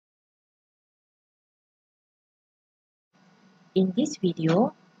In this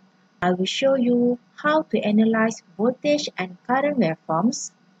video, I will show you how to analyze voltage and current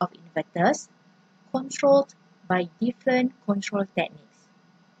waveforms of inverters controlled by different control techniques.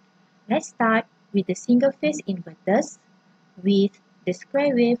 Let's start with the single-phase inverters with the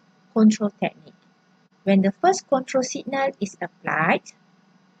square wave control technique. When the first control signal is applied,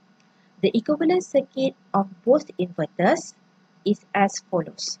 the equivalent circuit of both inverters is as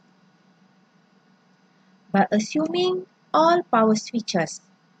follows. By assuming all power switches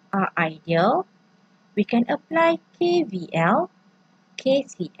are ideal, we can apply KVL,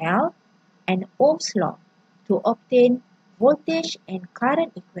 KCL, and Ohm's law to obtain voltage and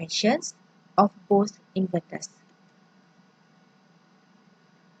current equations of both inverters.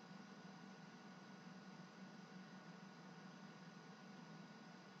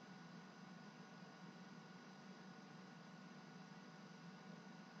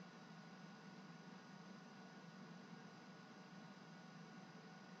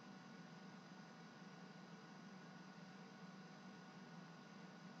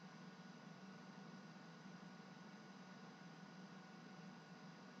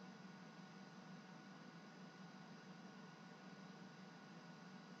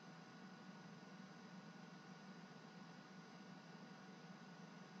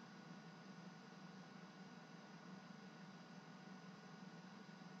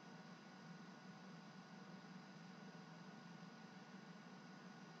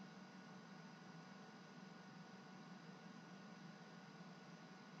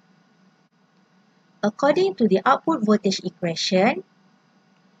 According to the output voltage equation,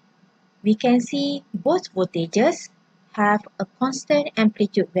 we can see both voltages have a constant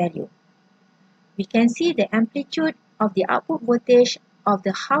amplitude value. We can see the amplitude of the output voltage of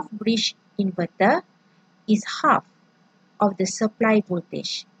the half-bridge inverter is half of the supply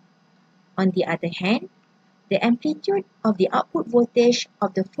voltage. On the other hand, the amplitude of the output voltage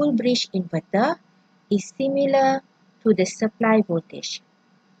of the full-bridge inverter is similar to the supply voltage.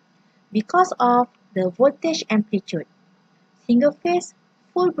 Because of the voltage amplitude, single-phase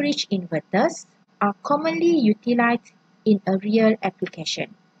full-bridge inverters are commonly utilized in a real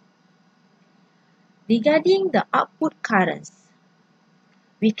application. Regarding the output currents,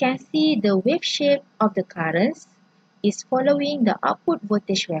 we can see the wave shape of the currents is following the output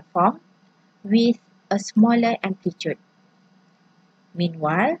voltage waveform with a smaller amplitude.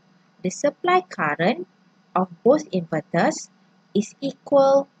 Meanwhile, the supply current of both inverters is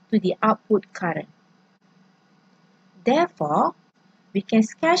equal to the output current. Therefore, we can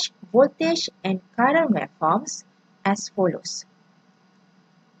sketch voltage and current waveforms as follows.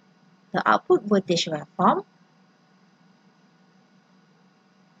 The output voltage waveform,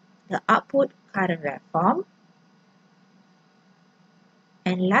 the output current waveform,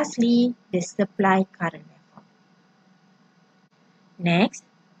 and lastly, the supply current waveform. Next,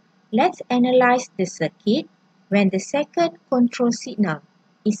 let's analyze the circuit when the second control signal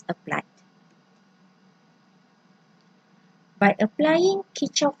is applied. By applying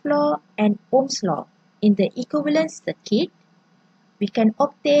Kirchhoff's law and Ohm's law in the equivalent circuit, we can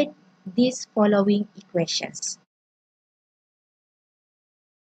obtain these following equations.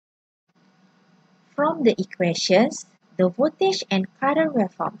 From the equations, the voltage and current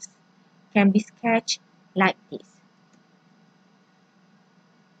waveforms can be sketched like this.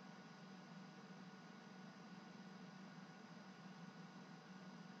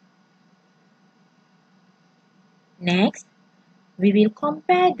 Next, we will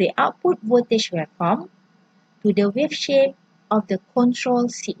compare the output voltage waveform to the wave shape of the control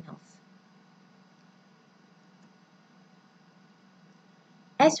signals.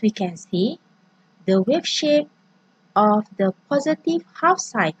 As we can see, the wave shape of the positive half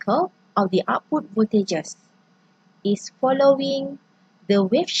cycle of the output voltages is following the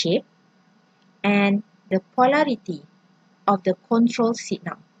wave shape and the polarity of the control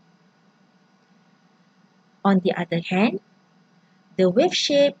signal. On the other hand, the wave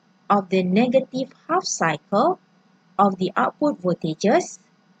shape of the negative half cycle of the output voltages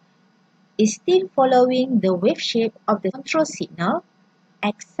is still following the wave shape of the control signal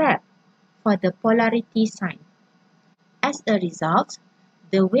except for the polarity sign. As a result,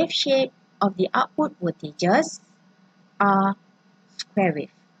 the wave shape of the output voltages are square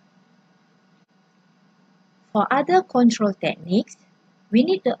wave. For other control techniques, we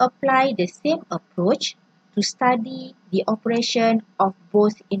need to apply the same approach to study the operation of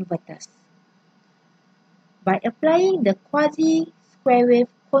both inverters. By applying the quasi-square wave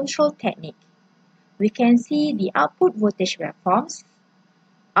control technique, we can see the output voltage waveforms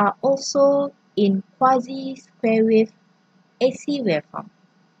are also in quasi-square wave AC waveform.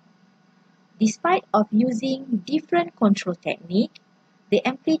 despite of using different control technique, the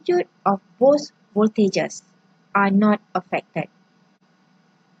amplitude of both voltages are not affected.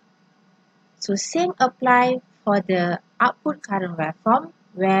 So same apply for the output current waveform,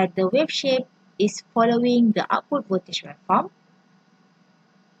 where the wave shape is following the output voltage waveform.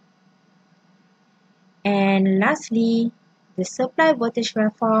 And lastly, the supply voltage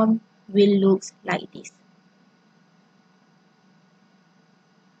waveform will look like this.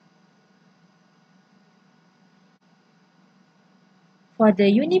 For the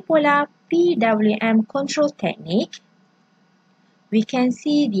unipolar PWM control technique, we can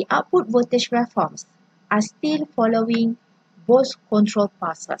see the output voltage waveforms are still following both control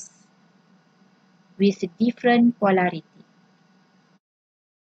pulses with different polarity.